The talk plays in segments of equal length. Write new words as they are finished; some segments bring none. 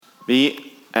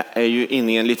Vi är ju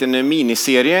inne i en liten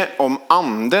miniserie om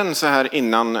Anden så här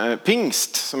innan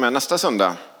pingst som är nästa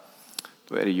söndag.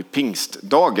 Då är det ju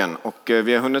pingstdagen och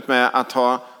vi har hunnit med att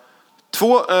ha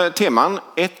två teman.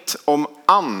 Ett om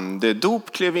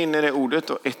andedop klev in i det ordet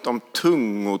och ett om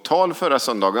tungotal förra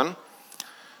söndagen.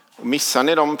 Och missar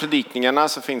ni de predikningarna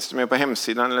så finns det med på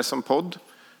hemsidan eller som podd.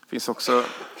 Det finns också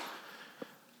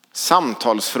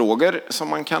samtalsfrågor som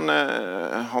man kan,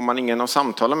 har man ingen att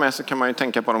samtala med så kan man ju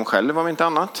tänka på dem själv om inte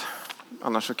annat.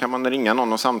 Annars så kan man ringa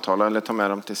någon och samtala eller ta med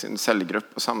dem till sin cellgrupp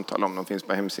och samtala om de finns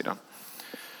på hemsidan.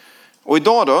 Och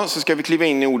idag då så ska vi kliva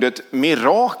in i ordet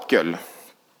mirakel.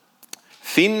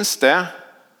 Finns det?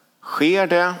 Sker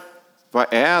det? Vad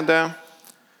är det?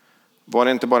 Var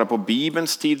det inte bara på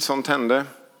Bibelns tid som hände?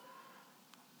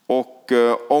 Och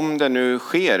om det nu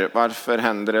sker, varför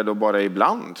händer det då bara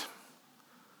ibland?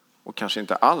 Och kanske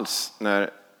inte alls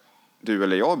när du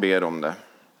eller jag ber om det.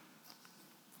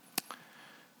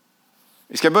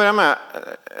 Vi ska börja med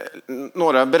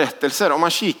några berättelser. Om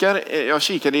man jag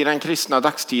kikade i den kristna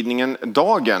dagstidningen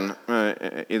Dagen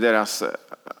i deras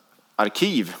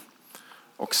arkiv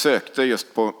och sökte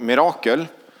just på Mirakel.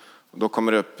 Då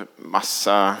kommer det upp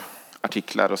massa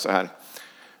artiklar och så här.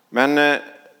 Men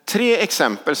 3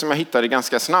 exempel som jag hittade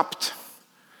ganska snabbt.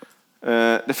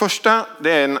 Det första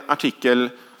det är en artikel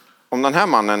om den här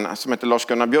mannen som heter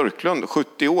Lars-Gunnar Björklund,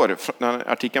 70 år.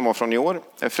 Artikeln var från i år.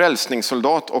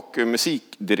 Frälsningssoldat och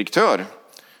musikdirektör.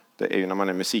 Det är ju när man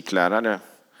är musiklärare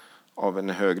av en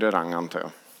högre rang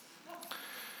antar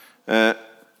jag.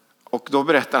 Och då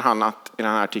berättar han att i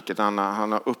den här artikeln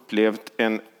han har upplevt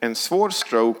en svår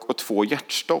stroke och 2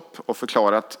 hjärtstopp och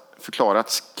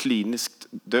förklarats kliniskt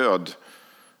död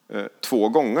 2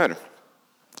 gånger.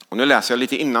 Och nu läser jag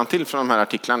lite innantill från de här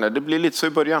artiklarna. Det blir lite så i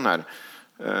början här.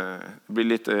 Det blir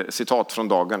lite citat från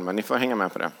Dagen, men ni får hänga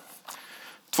med på det.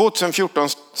 2014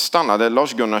 stannade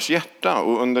Lars Gunnars hjärta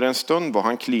och under en stund var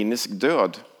han kliniskt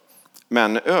död,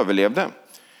 men överlevde.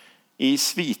 I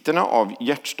sviterna av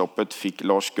hjärtstoppet fick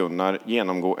Lars Gunnar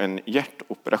genomgå en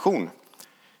hjärtoperation.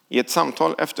 I ett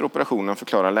samtal efter operationen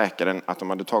förklarar läkaren att de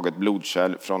hade tagit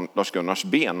blodkärl från Lars Gunnars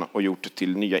ben och gjort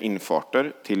till nya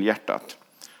infarter till hjärtat.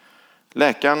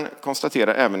 Läkaren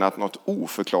konstaterar även att något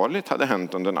oförklarligt hade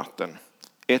hänt under natten.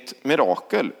 Ett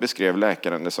mirakel beskrev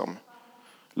läkaren det som.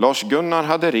 Lars Gunnar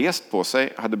hade rest på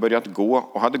sig, hade börjat gå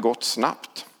och hade gått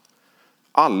snabbt.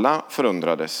 Alla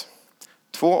förundrades.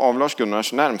 2 av Lars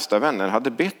Gunnars närmsta vänner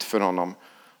hade bett för honom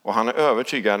och han är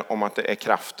övertygad om att det är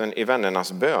kraften i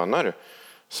vännernas böner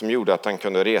som gjorde att han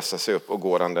kunde resa sig upp och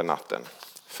gå den natten.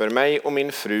 För mig och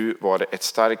min fru var det ett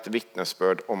starkt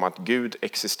vittnesbörd om att Gud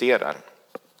existerar.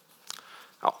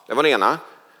 Ja, det var det ena.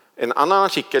 En annan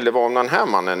artikel det var om den här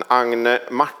mannen, Agne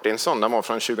Martinsson, den var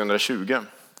från 2020.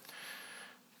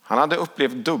 Han hade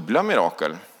upplevt dubbla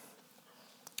mirakel.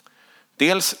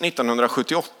 Dels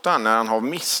 1978 när han av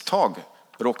misstag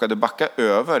råkade backa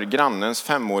över grannens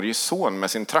 5-årige son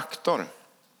med sin traktor.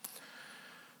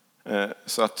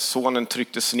 Så att sonen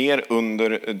trycktes ner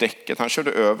under däcket. Han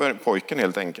körde över pojken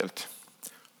helt enkelt.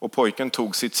 Och pojken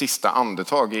tog sitt sista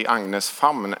andetag i Agnes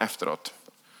famn efteråt.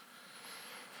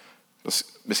 Då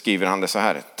beskriver han det så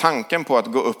här. Tanken på att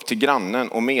gå upp till grannen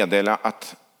och meddela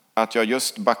att jag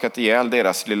just backat ihjäl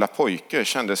deras lilla pojke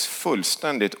kändes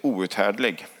fullständigt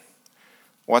outhärdlig.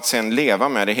 Och att sen leva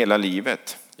med det hela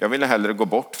livet. Jag ville hellre gå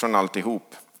bort från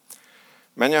alltihop.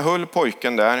 Men jag höll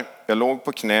pojken där. Jag låg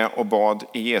på knä och bad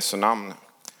i Jesu namn.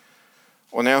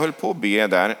 Och när jag höll på att be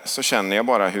där så känner jag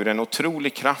bara hur en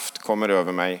otrolig kraft kommer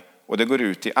över mig. Och det går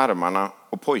ut i armarna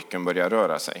och pojken börjar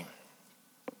röra sig.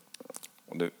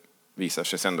 Och det visar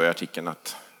sig sen då i artikeln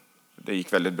att det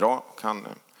gick väldigt bra. Och han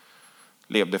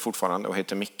levde fortfarande och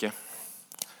heter Micke.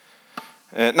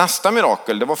 Nästa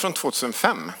mirakel det var från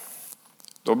 2005.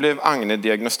 Då blev Agne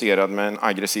diagnostiserad med en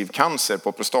aggressiv cancer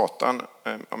på prostatan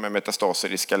med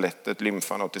metastaser i skelettet,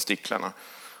 lymfan och testiklarna.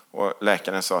 Och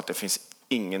läkaren sa att det finns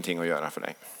ingenting att göra för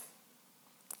dig.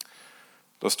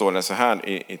 Då står det så här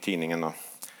i tidningen då.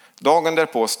 Dagen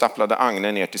därpå stapplade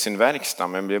Agne ner till sin verkstad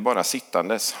men blev bara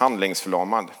sittandes,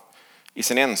 handlingsförlamad. I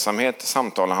sin ensamhet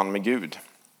samtalade han med Gud.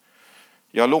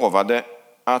 Jag lovade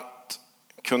att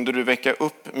kunde du väcka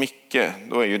upp Micke,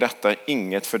 då är ju detta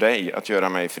inget för dig att göra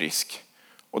mig frisk.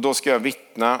 Och då ska jag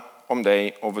vittna om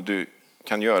dig och vad du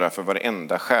kan göra för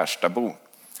varenda Skärstabo.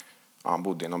 Ja, han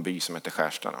bodde i någon by som heter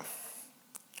Skärstad.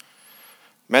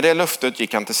 Med det löftet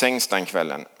gick han till sängs den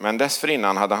kvällen. Men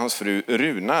dessförinnan hade hans fru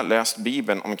Runa läst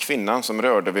Bibeln om kvinnan som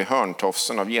rörde vid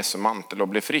hörntofsen av Jesu mantel och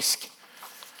blev frisk.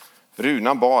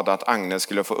 Runa bad att Agne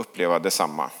skulle få uppleva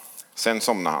detsamma. Sen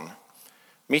somnade han.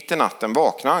 Mitt i natten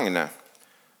vaknade Agne.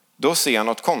 Då ser jag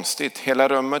något konstigt. Hela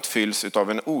rummet fylls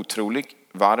av en otroligt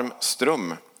varm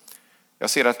ström. Jag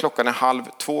ser att klockan är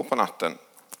 1:30 på natten.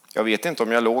 Jag vet inte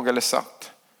om jag låg eller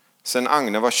satt. Sen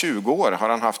Agne var 20 år har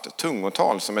han haft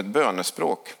tungotal som ett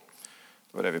bönespråk.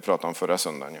 Det var det vi pratade om förra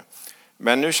söndagen. Ja.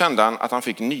 Men nu kände han att han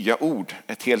fick nya ord,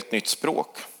 ett helt nytt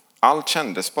språk. Allt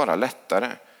kändes bara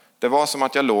lättare. Det var som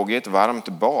att jag låg i ett varmt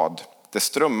bad. Det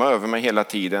strömmade över mig hela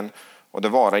tiden och det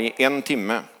var i 1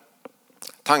 timme.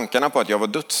 Tankarna på att jag var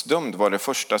dödsdömd var det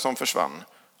första som försvann.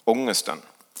 Ångesten.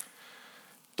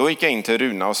 Då gick jag in till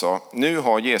Runa och sa, nu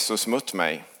har Jesus mött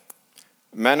mig.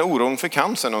 Men oron för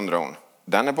cancern, undrar hon.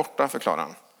 Den är borta, förklarar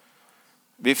han.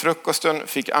 Vid frukosten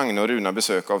fick Agne och Runa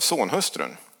besök av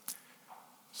sonhustrun.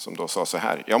 Som då sa så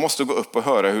här, jag måste gå upp och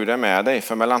höra hur det är med dig.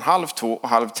 För mellan 2:30 och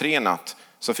 2:30 natt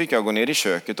så fick jag gå ner i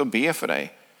köket och be för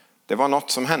dig. Det var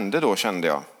något som hände då, kände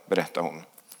jag, berättar hon.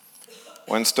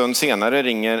 Och en stund senare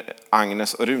ringer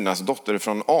Agnes och Runas dotter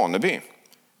från Aneby.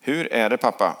 Hur är det,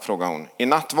 pappa, frågar hon. I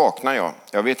natt vaknade jag.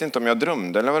 Jag vet inte om jag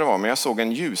drömde eller vad det var, men jag såg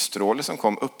en ljusstråle som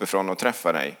kom uppifrån och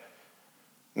träffade dig.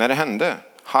 När det hände?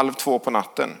 1:30 på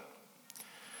natten.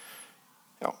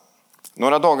 Ja.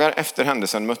 Några dagar efter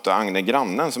händelsen mötte Agne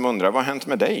grannen som undrar, vad har hänt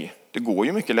med dig? Det går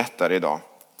ju mycket lättare idag.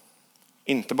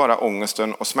 Inte bara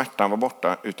ångesten och smärtan var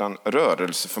borta, utan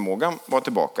rörelseförmågan var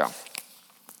tillbaka.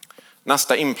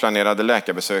 Nästa inplanerade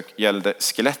läkarbesök gällde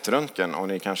skelettröntgen och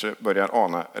ni kanske börjar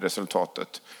ana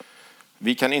resultatet.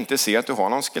 Vi kan inte se att du har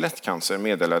någon skelettcancer,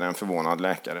 meddelade en förvånad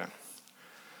läkare.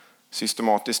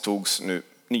 Systematiskt togs nu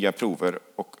nya prover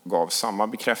och gav samma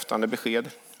bekräftande besked.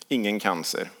 Ingen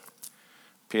cancer.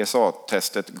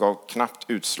 PSA-testet gav knappt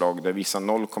utslag. Det visade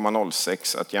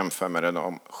 0,06 att jämföra med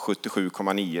de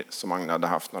 77,9 som Agne hade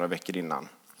haft några veckor innan.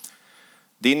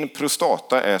 Din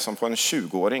prostata är som på en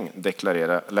 20-åring,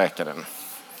 deklarerar läkaren.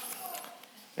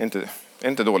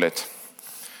 Inte dåligt.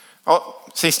 Ja,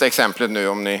 sista exemplet nu,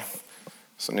 om ni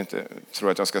som inte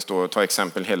tror att jag ska stå och ta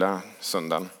exempel hela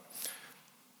söndagen.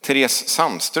 Therese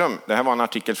Sandström, det här var en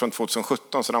artikel från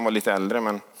 2017 så den var lite äldre,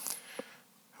 men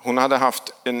hon hade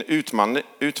haft en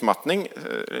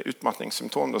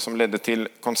utmattningssymptom då, som ledde till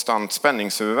konstant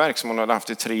spänningshuvudvärk som hon hade haft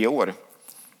i 3 år.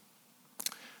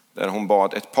 Där hon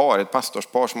bad ett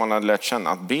pastorspar som hon hade lärt känna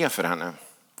att be för henne.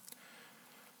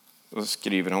 Då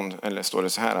skriver hon, eller står det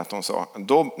så här att hon sa,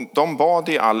 de bad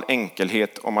i all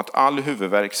enkelhet om att all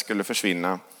huvudvärk skulle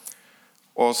försvinna.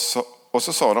 Och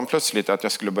så sa de plötsligt att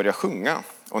jag skulle börja sjunga.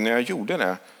 Och när jag gjorde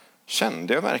det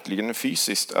kände jag verkligen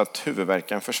fysiskt att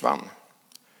huvudvärken försvann.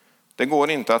 Det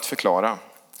går inte att förklara.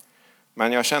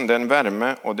 Men jag kände en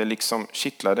värme och det liksom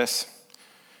kittlades.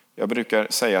 Jag brukar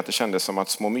säga att det kändes som att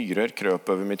små myror kröp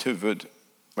över mitt huvud.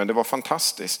 Men det var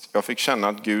fantastiskt. Jag fick känna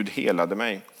att Gud helade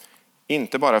mig.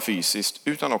 Inte bara fysiskt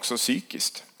utan också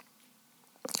psykiskt.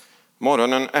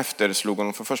 Morgonen efter slog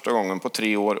hon för första gången på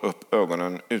 3 år upp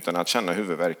ögonen utan att känna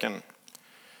huvudvärken.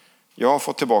 Jag har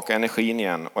fått tillbaka energin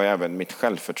igen och även mitt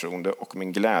självförtroende och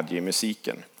min glädje i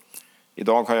musiken.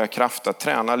 Idag har jag kraft att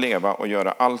träna, leva och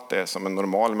göra allt det som en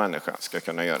normal människa ska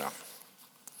kunna göra.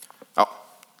 Ja,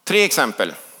 3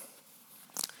 exempel.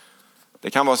 Det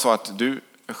kan vara så att du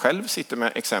själv sitter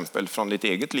med exempel från ditt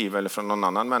eget liv eller från någon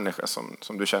annan människa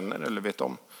som du känner eller vet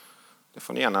om. Det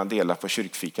får ni gärna dela på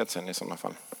kyrkfikat sen i sådana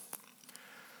fall.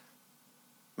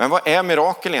 Men vad är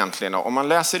mirakel egentligen? Om man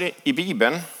läser i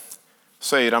Bibeln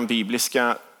så är den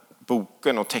bibliska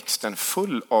boken och texten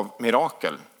full av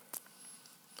mirakel.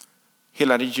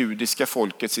 Hela det judiska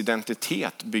folkets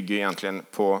identitet bygger egentligen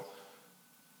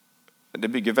det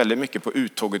bygger väldigt mycket på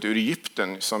uttåget ur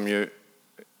Egypten som ju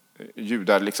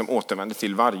judar liksom återvänder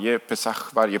till varje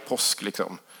pesach, varje påsk.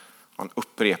 Liksom. Man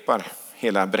upprepar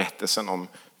hela berättelsen om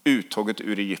uttåget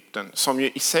ur Egypten som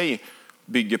ju i sig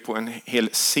bygger på en hel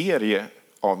serie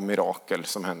av mirakel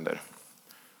som händer.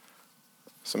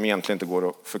 Som egentligen inte går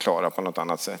att förklara på något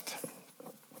annat sätt.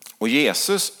 Och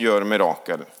Jesus gör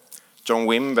mirakel. John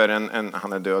Wimber,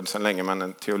 han är död sedan länge men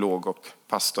en teolog och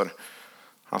pastor.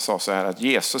 Han sa så här att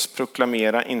Jesus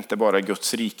proklamerar inte bara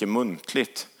Guds rike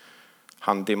muntligt.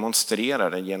 Han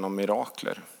demonstrerar det genom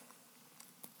mirakler.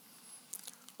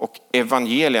 Och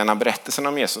evangelierna, berättelsen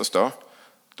om Jesus då,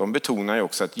 de betonar ju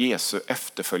också att Jesu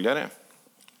efterföljare,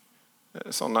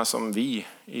 sådana som vi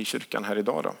i kyrkan här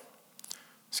idag då,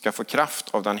 ska få kraft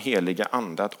av den heliga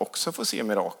ande att också få se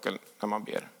mirakel när man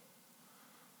ber.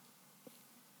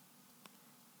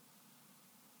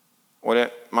 Och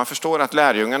man förstår att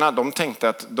lärjungarna, de tänkte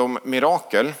att de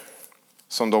mirakel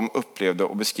som de upplevde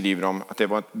och beskriver om att det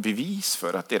var ett bevis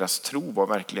för att deras tro var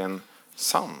verkligen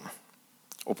sann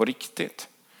och på riktigt.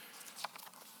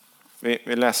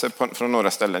 Vi läser från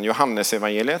några ställen. Johannes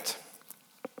evangeliet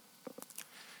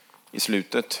i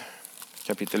slutet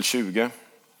kapitel 20,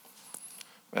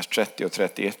 vers 30 och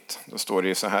 31. Då står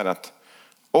det så här att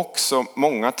också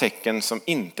många tecken som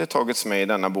inte tagits med i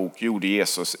denna bok gjorde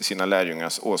Jesus i sina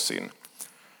lärjungars åsyn.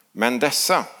 Men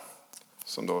dessa,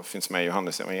 som då finns med i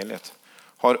Johannes evangeliet,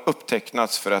 har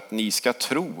upptecknats för att ni ska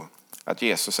tro att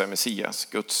Jesus är Messias,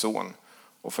 Guds son,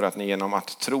 och för att ni genom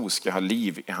att tro ska ha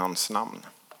liv i hans namn.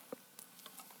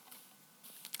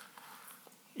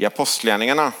 I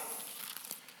apostlagärningarna,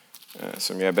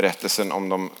 som är berättelsen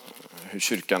om hur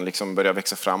kyrkan liksom börjar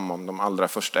växa fram, om de allra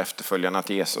första efterföljarna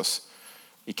till Jesus.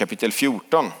 I kapitel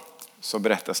 14 så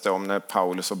berättas det om när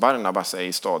Paulus och Barnabas är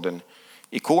i staden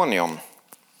Ikonion.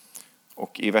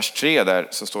 Och i vers 3 där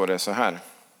så står det så här.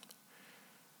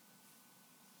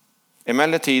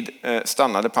 Emellertid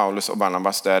stannade Paulus och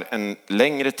Barnabas där en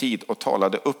längre tid och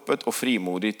talade öppet och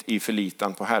frimodigt i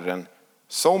förlitan på Herren,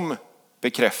 som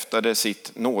bekräftade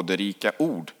sitt nåderika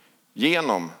ord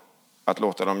genom att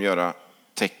låta dem göra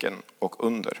tecken och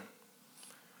under.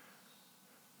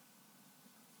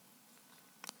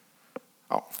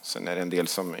 Ja, sen är det en del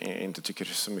som inte tycker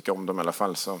så mycket om dem i alla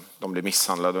fall, så de blir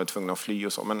misshandlade och är tvungna att fly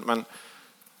och så. Men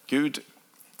Gud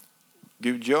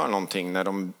gör någonting när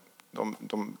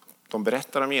de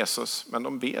berättar om Jesus, men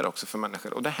de ber också för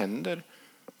människor. Och det händer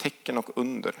tecken och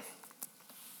under,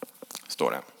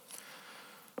 står det.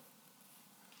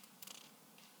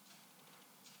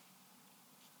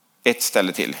 Ett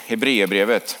ställe till,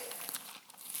 Hebreerbrevet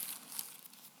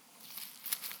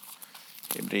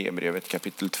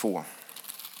kapitel 2.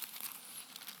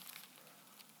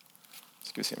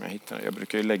 Ska vi se om jag hittar det. Jag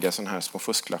brukar ju lägga sådana här små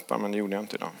fusklappar, men det gjorde jag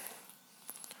inte idag.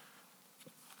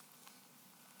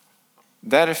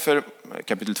 Därför,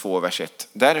 kapitel 2, vers 1.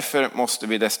 Därför måste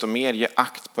vi desto mer ge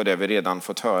akt på det vi redan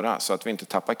fått höra, så att vi inte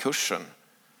tappar kursen.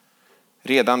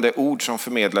 Redan det ord som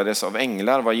förmedlades av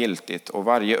änglar var giltigt, och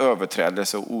varje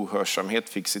överträdelse och ohörsamhet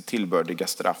fick sitt tillbördiga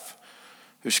straff.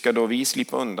 Hur ska då vi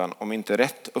slippa undan om inte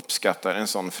rätt uppskattar en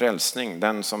sån frälsning,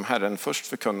 den som Herren först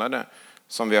förkunnade,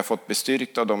 som vi har fått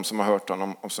bestyrkt av dem som har hört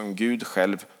honom och som Gud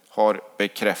själv har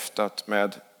bekräftat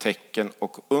med tecken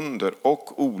och under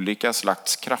och olika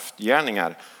slags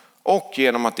kraftgärningar och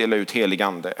genom att dela ut helig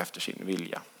ande efter sin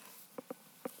vilja.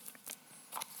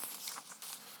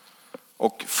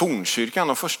 Och fornkyrkan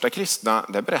och första kristna,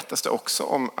 där berättas det också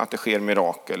om att det sker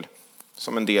mirakel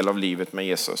som en del av livet med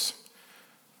Jesus.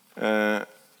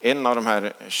 En av de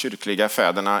här kyrkliga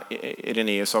fäderna,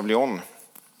 Irenaeus av Lyon,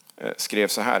 skrev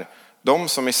så här: de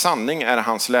som i sanning är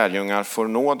hans lärjungar får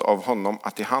nåd av honom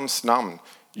att i hans namn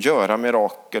göra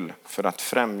mirakel för att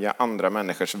främja andra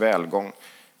människors välgång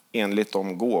enligt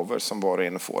de gåvor som var och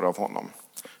en får av honom.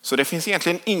 Så det finns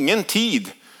egentligen ingen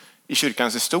tid i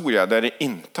kyrkans historia där det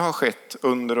inte har skett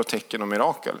under och tecken och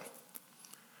mirakel.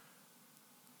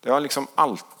 Det har liksom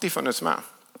alltid funnits med.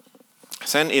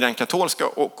 Sen i den katolska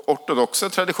och ortodoxa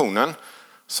traditionen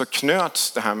så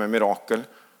knöts det här med mirakel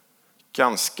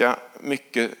ganska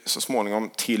mycket så småningom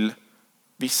till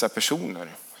vissa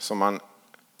personer som man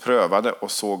prövade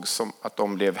och såg som att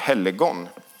de blev helgon.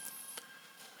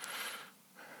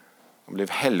 De blev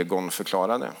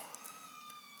helgonförklarade.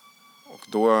 Och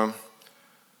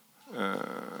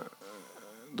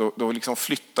då liksom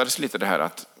flyttades lite det här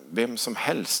att vem som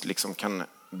helst liksom kan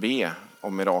be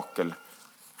om mirakel.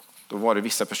 Då var det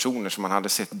vissa personer som man hade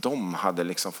sett, de hade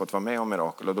liksom fått vara med om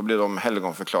mirakel. Och då blev de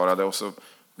helgonförklarade, och så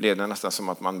blev det nästan som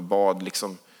att man bad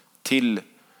liksom till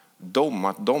dem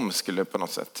att de skulle på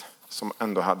något sätt, som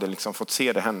ändå hade liksom fått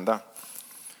se det hända.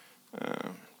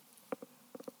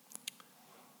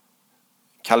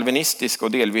 Kalvinistisk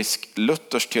och delvis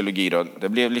luthersk teologi då, det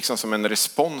blev liksom som en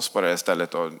respons på det här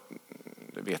stället. Och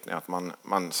det vet ni att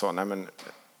man sa, nej men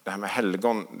det här med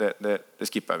helgon, det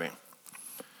skippar vi.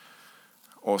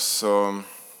 Och så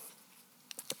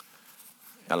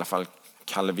i alla fall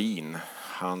Calvin,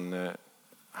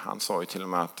 han sa ju till och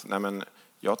med att nej men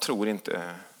jag tror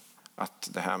inte att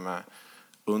det här med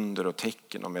under och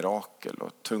tecken och mirakel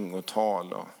och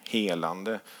tungotal och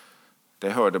helande, det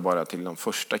hörde bara till den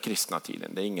första kristna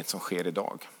tiden. Det är inget som sker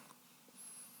idag.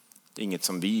 Det är inget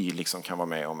som vi liksom kan vara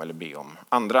med om eller be om.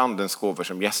 Andra andens gåvor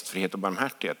som gästfrihet och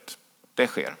barmhärtighet, det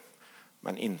sker.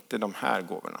 Men inte de här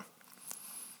gåvorna.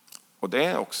 Och det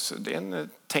är en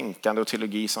tänkande och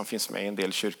teologi som finns med i en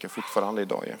del kyrkor fortfarande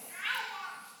idag.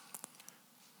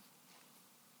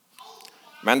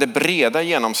 Men det breda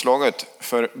genomslaget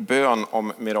för bön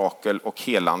om mirakel och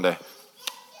helande,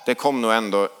 det kom nog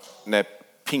ändå när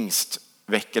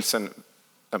pingstväckelsen,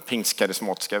 den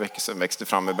pingstkarismatiska väckelsen växte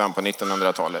fram i början på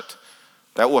 1900-talet.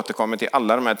 Det har återkommit till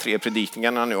alla de här 3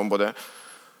 predikningarna nu om både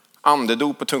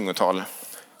andedop och tungotal.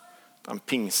 Den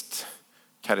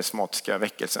pingstkarismatiska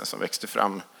väckelsen som växte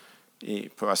fram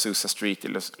på Azusa Street i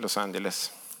Los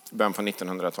Angeles i början på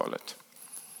 1900-talet.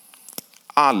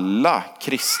 Alla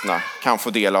kristna kan få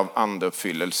del av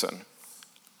andeuppfyllelsen.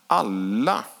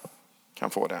 Alla kan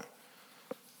få det.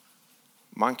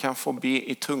 Man kan få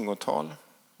be i tungotal,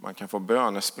 man kan få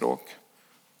bönespråk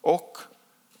och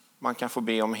man kan få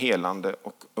be om helande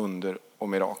och under och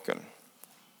mirakel.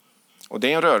 Och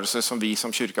det är en rörelse som vi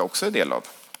som kyrka också är del av.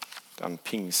 Den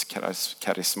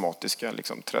pingstkarismatiska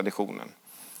traditionen,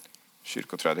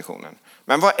 kyrkotraditionen.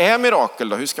 Men vad är mirakel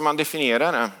då? Hur ska man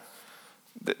definiera det?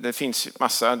 Det finns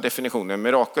massa definitioner.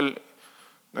 Mirakel,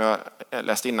 jag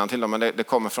läste innantill, men det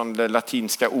kommer från det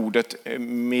latinska ordet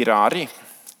mirari.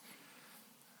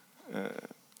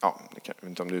 Ja, jag vet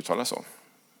inte om det uttalas så.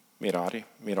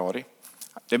 Mirari.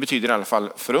 Det betyder i alla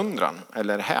fall förundran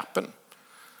eller häpen.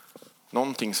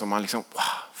 Någonting som man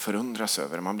förundras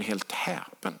över. Man blir helt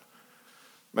häpen.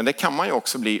 Men det kan man ju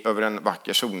också bli över en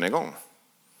vacker solnedgång.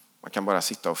 Man kan bara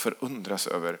sitta och förundras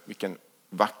över vilken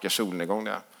vacker solnedgång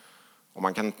det är.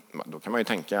 Och då kan man ju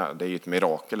tänka, det är ju ett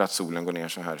mirakel att solen går ner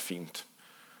så här fint.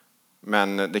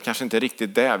 Men det kanske inte är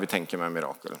riktigt det vi tänker med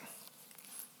mirakel.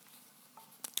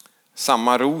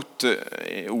 Samma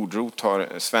ordrot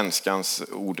har svenskans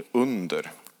ord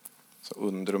under. Så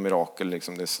under och mirakel, det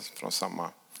är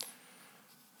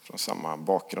från samma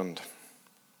bakgrund.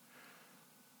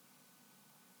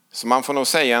 Så man får nog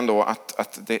säga ändå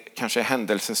att det kanske är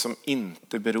händelser som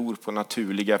inte beror på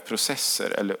naturliga processer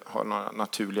eller har några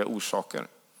naturliga orsaker.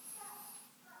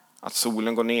 Att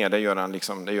solen går ner, det gör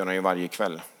han ju varje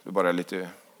kväll. Det är bara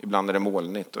ibland är det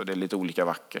molnigt och det är lite olika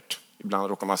vackert. Ibland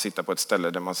råkar man sitta på ett ställe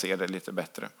där man ser det lite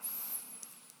bättre.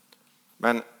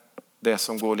 Men det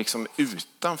som går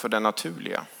utanför det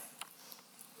naturliga.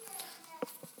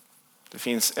 Det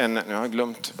finns nu har jag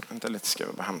glömt, vänta lite, ska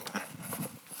jag bara hämta här.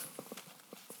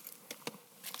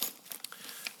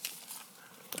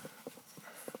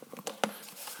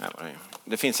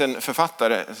 Det finns en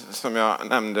författare som jag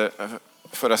nämnde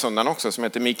förra söndagen också, som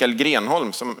heter Mirakel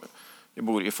Grenholm, som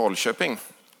bor i Falköping.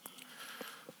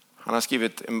 Han har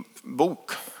skrivit en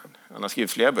bok. Han har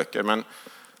skrivit flera böcker, men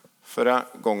förra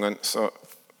gången så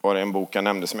var det en bok jag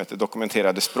nämnde som heter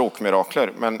Dokumenterade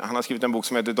språkmirakler. Men han har skrivit en bok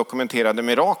som heter Dokumenterade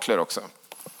mirakler också.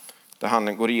 Där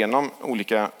han går igenom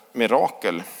olika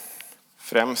mirakel.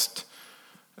 Främst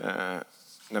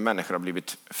när människor har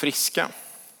blivit friska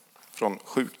från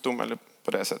sjukdom eller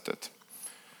på det sättet.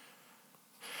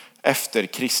 Efter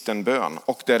kristen bön,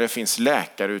 och där det finns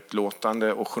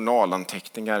läkarutlåtande och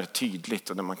journalanteckningar tydligt,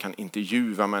 och där man kan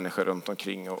intervjua människor runt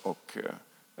omkring och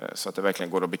så att det verkligen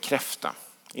går att bekräfta.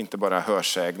 Inte bara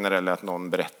hörsägner eller att någon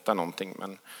berättar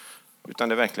någonting, utan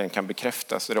det verkligen kan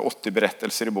bekräftas. Det är 80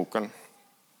 berättelser i boken.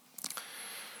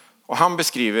 Och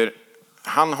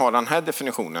han har den här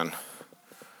definitionen.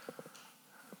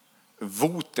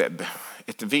 Voteb,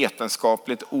 ett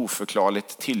vetenskapligt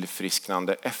oförklarligt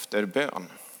tillfrisknande efter bön.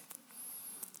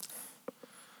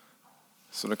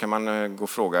 Så då kan man gå och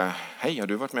fråga, hej, har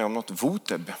du varit med om något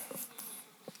voteb?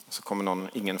 Så kommer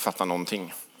ingen fatta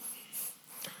någonting.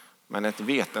 Men ett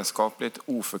vetenskapligt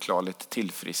oförklarligt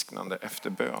tillfrisknande efter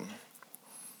bön.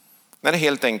 När det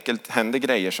helt enkelt händer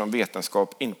grejer som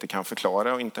vetenskap inte kan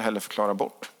förklara och inte heller förklara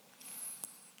bort.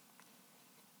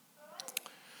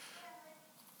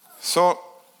 Så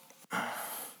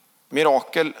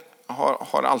mirakel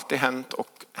har alltid hänt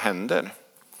och händer.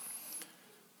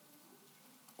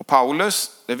 Och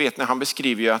Paulus, det vet ni, han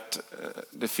beskriver ju att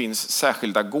det finns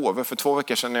särskilda gåvor. För 2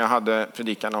 veckor sedan när jag hade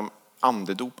predikan om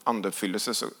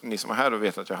andeuppfyllelse, så ni som var här och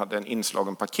vet att jag hade en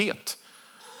inslagen paket.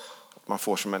 Man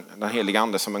får den heliga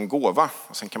ande som en gåva.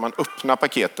 Och sen kan man öppna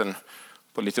paketen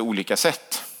på lite olika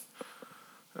sätt.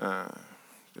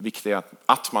 Det viktiga är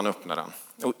att man öppnar den.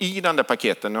 Och i den där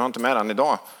paketen, nu har jag inte med den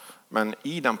idag, men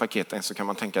i den paketen så kan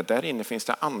man tänka att där inne finns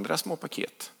det andra små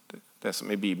paket. Det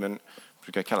som i Bibeln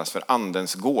brukar kallas för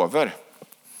andens gåvor.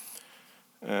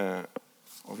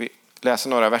 Och vi läser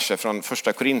några verser från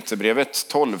första Korinthierbrevet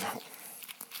 12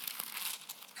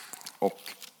 och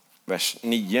vers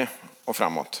 9 och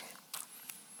framåt.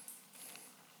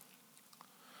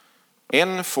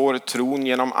 En får tron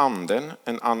genom anden,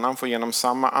 en annan får genom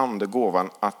samma ande gåvan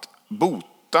att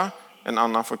bota, en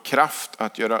annan får kraft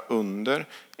att göra under,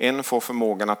 en får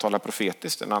förmågan att tala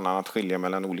profetiskt, en annan att skilja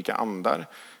mellan olika andar.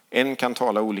 En kan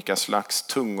tala olika slags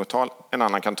tungotal, en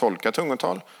annan kan tolka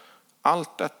tungotal.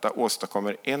 Allt detta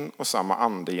åstadkommer en och samma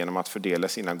ande genom att fördela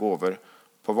sina gåvor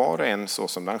på var och en så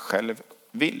som den själv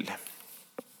vill.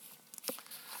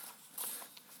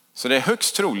 Så det är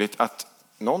högst troligt att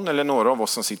någon eller några av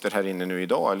oss som sitter här inne nu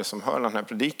idag eller som hör den här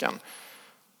predikan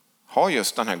har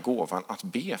just den här gåvan att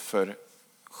be för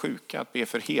sjuka, att be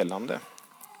för helande.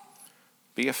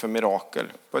 be för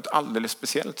mirakel på ett alldeles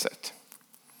speciellt sätt.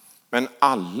 Men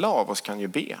alla av oss kan ju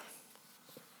be.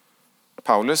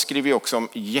 Paulus skriver ju också om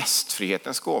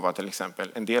gästfrihetens gåva till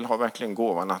exempel. En del har verkligen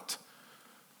gåvan att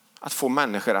få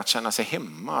människor att känna sig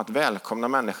hemma. Att välkomna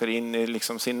människor in i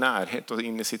liksom sin närhet och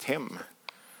in i sitt hem.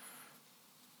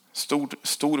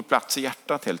 Stor plats i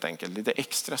hjärtat helt enkelt. Lite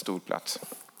extra stor plats.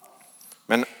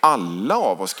 Men alla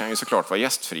av oss kan ju såklart vara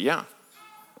gästfria.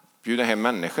 Bjuda hem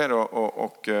människor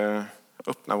och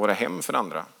öppna våra hem för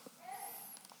andra.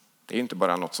 Det är inte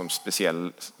bara något som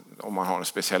om man har en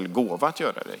speciell gåva att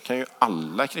göra. Det kan ju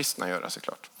alla kristna göra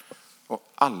såklart.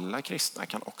 Och alla kristna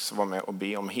kan också vara med och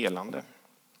be om helande.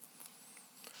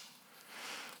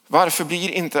 Varför blir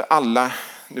inte alla,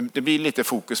 det blir lite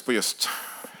fokus på just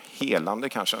helande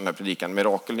kanske den här predikan.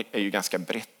 Mirakel är ju ganska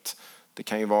brett. Det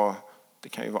kan ju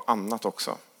vara annat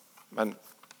också. Men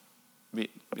vi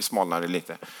smalnar det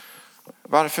lite.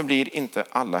 Varför blir inte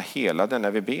alla helade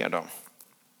när vi ber då?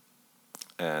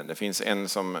 Det finns en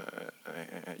som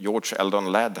George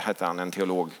Eldon Ladd hette han, en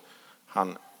teolog.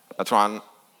 Jag tror han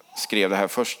skrev det här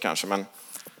först kanske, men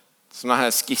såna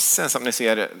här skissen som ni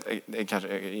ser,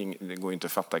 det går inte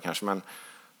att fatta kanske, men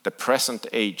the present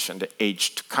age and the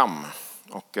age to come.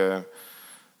 Och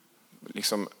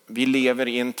liksom, vi lever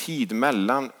i en tid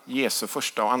mellan Jesu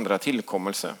första och andra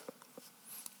tillkommelse.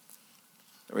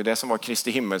 Det var det som var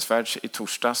Kristi himmelsfärd i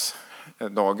torsdags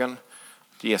dagen.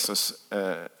 Jesus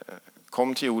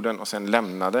kom till jorden och sen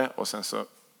lämnade, och sen så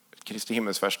Kristi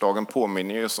himmelsfärdsdagen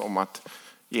påminner oss om att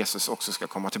Jesus också ska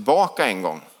komma tillbaka en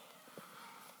gång.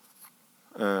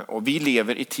 Och vi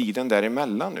lever i tiden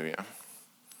däremellan nu. Ja.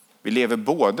 Vi lever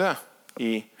både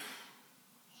i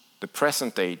the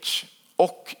present age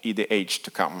och i the age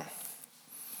to come.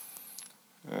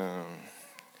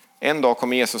 En dag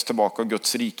kommer Jesus tillbaka och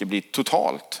Guds rike blir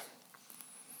totalt.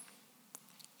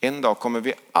 En dag kommer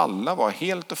vi alla vara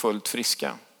helt och fullt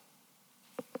friska.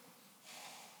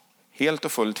 Helt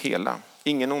och fullt hela.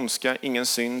 Ingen ondska, ingen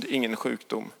synd, ingen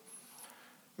sjukdom.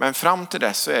 Men fram till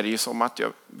dess så är det ju som att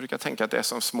jag brukar tänka att det är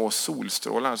som små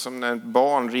solstrålar. Som när ett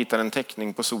barn ritar en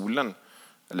teckning på solen.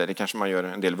 Eller det kanske man gör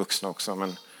en del vuxna också.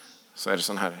 Men så är det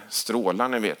sån här strålar,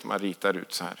 ni vet. Man ritar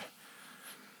ut så här.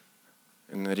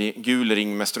 En gul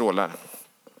ring med strålar.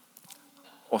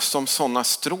 Och som sådana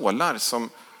strålar som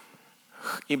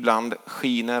ibland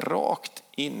skiner rakt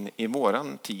in i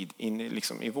våran tid. In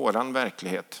i våran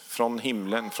verklighet. Från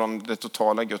himlen, från det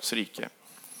totala Guds rike.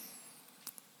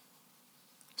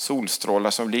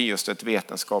 Solstrålar som blir just ett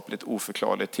vetenskapligt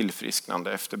oförklarligt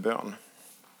tillfrisknande efter bön.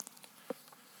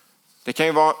 Det kan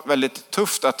ju vara väldigt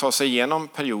tufft att ta sig igenom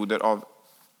perioder av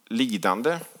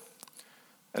lidande.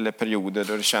 Eller perioder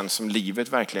där det känns som livet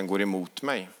verkligen går emot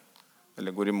mig.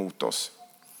 Eller går emot oss.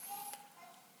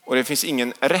 Och det finns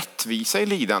ingen rättvisa i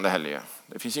lidande heller.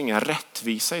 Det finns ingen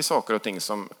rättvisa i saker och ting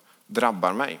som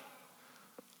drabbar mig.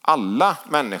 Alla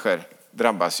människor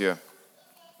drabbas ju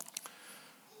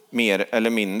mer eller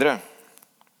mindre.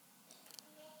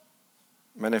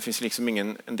 Men det finns liksom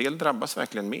en del drabbas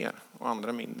verkligen mer och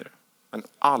andra mindre. Men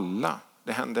alla,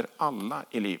 det händer alla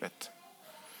i livet.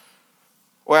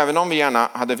 Och även om vi gärna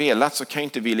hade velat så kan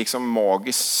inte vi liksom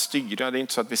magiskt styra. Det är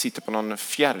inte så att vi sitter på någon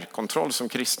fjärrkontroll som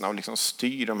kristna och liksom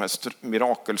styr de här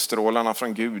mirakelstrålarna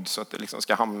från Gud så att det liksom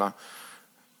ska hamna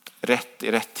rätt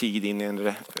i rätt tid in i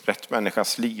en rätt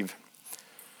människas liv.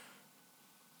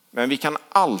 Men vi kan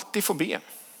alltid få be.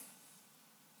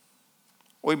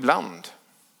 Och ibland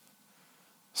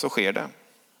så sker det.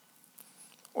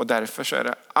 Och därför så är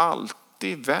det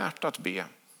alltid värt att be.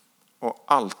 Och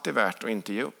alltid värt att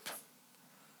inte ge upp.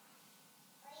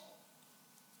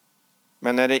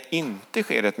 Men när det inte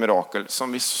sker ett mirakel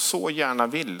som vi så gärna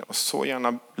vill och så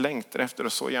gärna längtar efter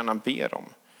och så gärna ber om,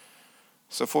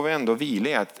 så får vi ändå vila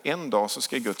i att en dag så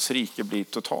ska Guds rike bli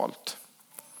totalt.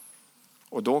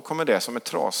 Och då kommer det som är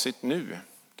trasigt nu,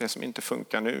 det som inte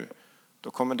funkar nu,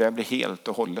 då kommer det bli helt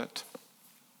och hållet.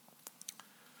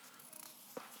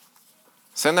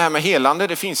 Sen det här med helande,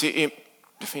 det finns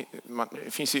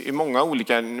ju i många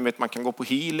olika, ni vet, man kan gå på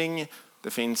healing.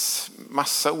 Det finns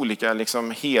massa olika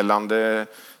liksom helande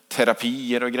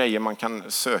terapier och grejer man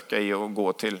kan söka i och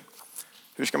gå till.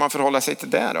 Hur ska man förhålla sig till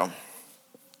det då?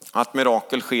 Att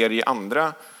mirakel sker i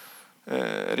andra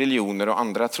religioner och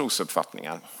andra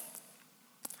trosuppfattningar.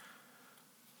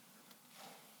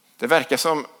 Det verkar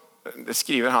som, det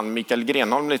skriver han Mikael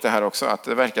Grenholm lite här också, att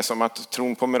det verkar som att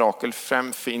tron på mirakel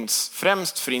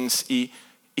främst finns i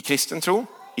kristen tro,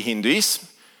 i hinduism,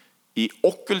 i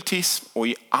ockultism och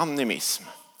i animism.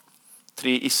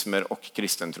 3 ismer och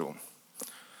kristen tro.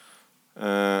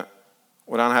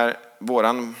 Och den här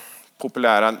våran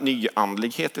populära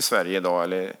nyandlighet i Sverige idag,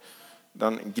 eller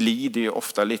den glider ju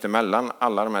ofta lite mellan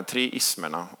alla de här 3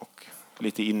 ismerna och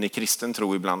lite in i kristen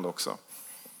tro ibland också.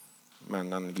 Men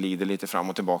den glider lite fram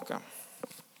och tillbaka.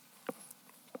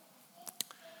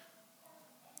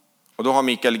 Och då har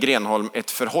Mikael Grenholm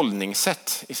ett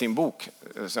förhållningssätt i sin bok.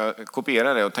 Så jag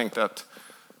kopierade det och tänkte att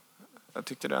jag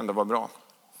tyckte det ändå var bra.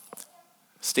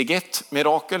 Steg 1,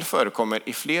 mirakel förekommer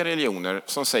i fler religioner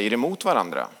som säger emot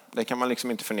varandra. Det kan man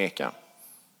liksom inte förneka.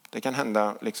 Det kan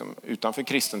hända liksom utanför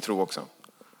kristen tro också.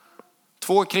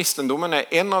 2, kristendomen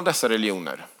är en av dessa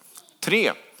religioner.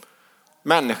 3,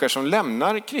 människor som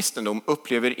lämnar kristendom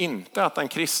upplever inte att den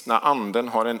kristna anden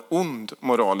har en ond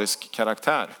moralisk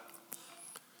karaktär.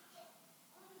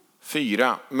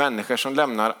 4, människor som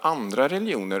lämnar andra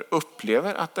religioner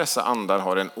upplever att dessa andar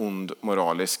har en ond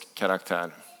moralisk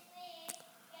karaktär.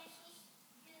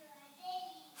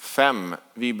 5,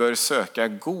 vi bör söka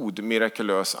god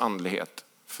mirakulös andlighet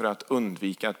för att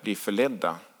undvika att bli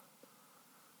förledda.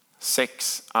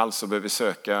 6, alltså bör vi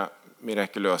söka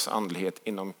mirakulös andlighet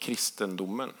inom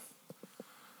kristendomen.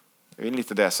 Det är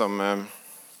lite det som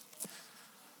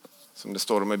det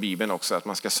står om i Bibeln också, att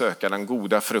man ska söka den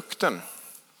goda frukten.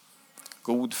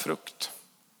 God frukt.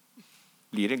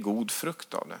 Blir det god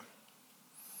frukt av det?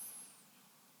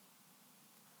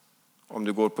 Om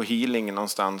du går på healing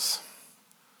någonstans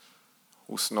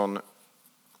hos någon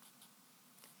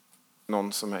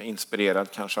som är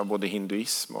inspirerad kanske av både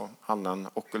hinduism och annan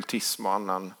ockultism och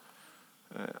annan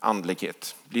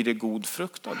andlighet. Blir det god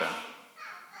frukt av det?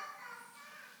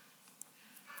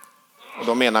 Och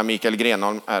då menar Mikael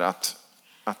Grenholm är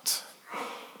att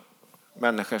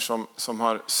människor som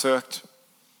har sökt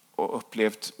och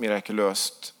upplevt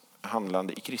mirakulöst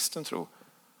handlande i kristen tro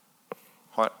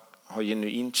har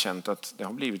genuint känt att det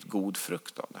har blivit god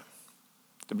frukt av det.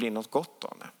 Det blir något gott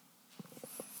av det.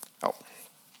 Ja.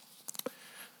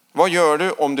 Vad gör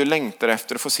du om du längtar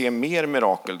efter att få se mer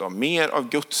mirakel då? Mer av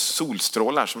Guds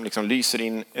solstrålar som liksom lyser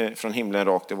in från himlen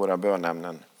rakt i våra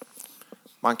bönämnen.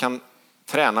 Man kan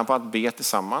träna på att be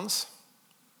tillsammans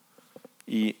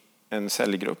i en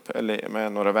cellgrupp eller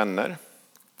med några vänner.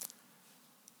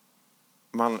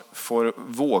 Man får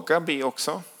våga be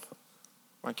också.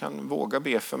 Man kan våga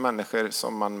be för människor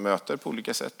som man möter på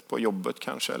olika sätt. På jobbet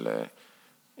kanske eller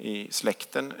i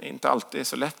släkten. Det är inte alltid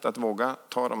så lätt att våga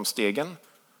ta de stegen.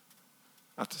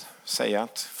 Att säga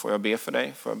att får jag be för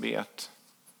dig? Får jag be att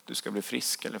du ska bli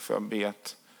frisk? Eller får jag be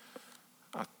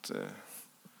att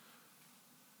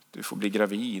du får bli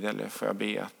gravid? Eller får jag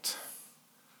be att...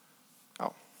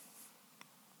 Ja.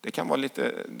 Det kan vara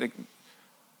lite...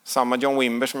 Samma John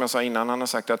Wimber som jag sa innan, han har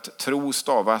sagt att tro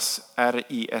stavas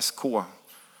R-I-S-K.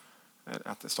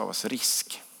 Att det stavas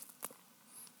risk.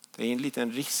 Det är en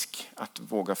liten risk att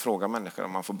våga fråga människor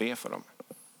om man får be för dem.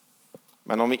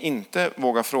 Men om vi inte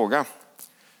vågar fråga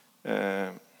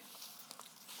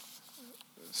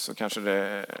så kanske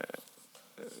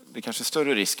det kanske är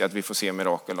större risk att vi får se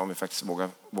mirakel om vi faktiskt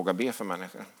vågar be för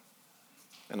människor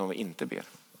än om vi inte ber.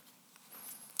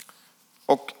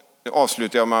 Och nu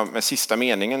avslutar jag med sista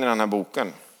meningen i den här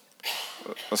boken.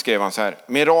 Då skrev han så här: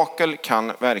 mirakel kan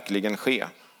verkligen ske.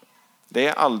 Det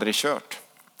är aldrig kört.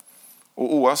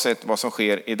 Och oavsett vad som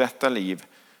sker i detta liv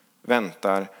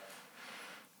väntar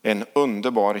en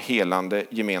underbar helande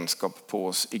gemenskap på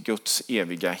oss i Guds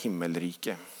eviga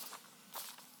himmelrike.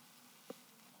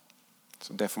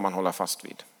 Så det får man hålla fast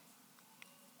vid.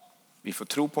 Vi får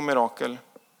tro på mirakel,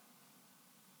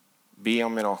 be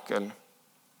om mirakel,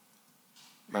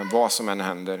 men vad som än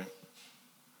händer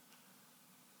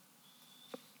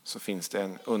så finns det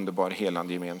en underbar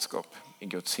helande gemenskap i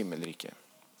Guds himmelrike.